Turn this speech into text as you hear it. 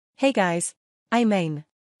Hey guys. I'm Maine.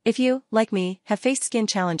 If you, like me, have faced skin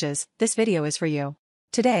challenges, this video is for you.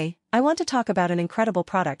 Today, I want to talk about an incredible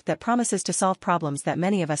product that promises to solve problems that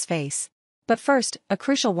many of us face. But first, a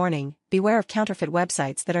crucial warning: beware of counterfeit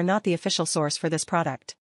websites that are not the official source for this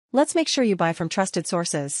product. Let's make sure you buy from trusted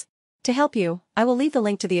sources. To help you, I will leave the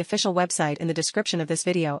link to the official website in the description of this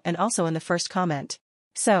video and also in the first comment.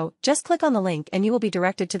 So, just click on the link and you will be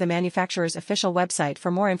directed to the manufacturer's official website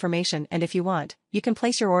for more information, and if you want, you can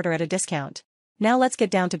place your order at a discount. Now let's get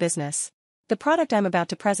down to business. The product I'm about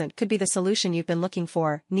to present could be the solution you've been looking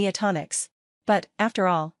for: Neotonics. But, after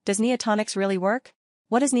all, does Neotonics really work?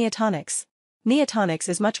 What is Neotonics? Neotonics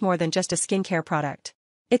is much more than just a skincare product.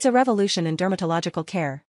 It's a revolution in dermatological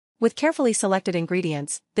care. With carefully selected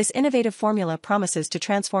ingredients, this innovative formula promises to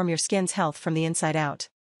transform your skin's health from the inside out.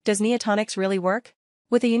 Does Neotonics really work?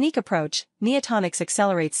 With a unique approach, Neotonics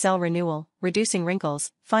accelerates cell renewal, reducing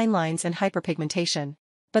wrinkles, fine lines and hyperpigmentation.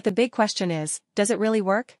 But the big question is, does it really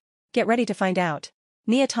work? Get ready to find out.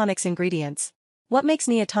 Neotonics ingredients. What makes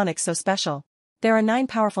Neotonics so special? There are 9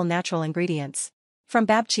 powerful natural ingredients. From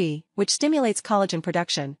babchi, which stimulates collagen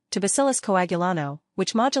production, to Bacillus coagulano,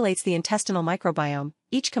 which modulates the intestinal microbiome,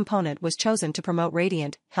 each component was chosen to promote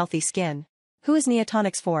radiant, healthy skin. Who is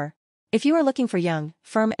Neotonics for? If you are looking for young,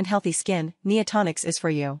 firm and healthy skin, Neotonics is for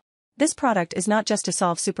you. This product is not just to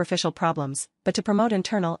solve superficial problems, but to promote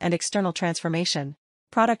internal and external transformation.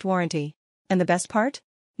 Product warranty. And the best part?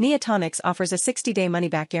 Neotonics offers a 60-day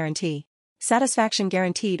money-back guarantee. Satisfaction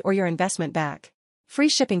guaranteed or your investment back. Free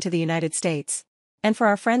shipping to the United States. And for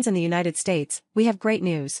our friends in the United States, we have great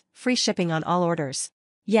news: free shipping on all orders.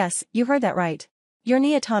 Yes, you heard that right. Your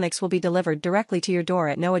Neotonics will be delivered directly to your door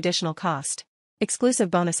at no additional cost.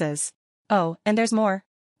 Exclusive bonuses. Oh, and there's more.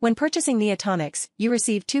 When purchasing Neotonics, you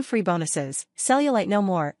receive 2 free bonuses: Cellulite No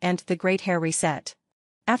More and the Great Hair Reset.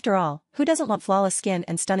 After all, who doesn't want flawless skin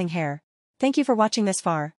and stunning hair? Thank you for watching this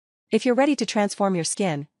far. If you're ready to transform your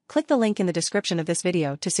skin, click the link in the description of this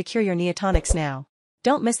video to secure your Neotonics now.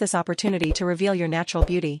 Don't miss this opportunity to reveal your natural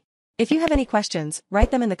beauty. If you have any questions,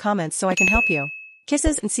 write them in the comments so I can help you.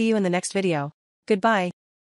 Kisses and see you in the next video. Goodbye.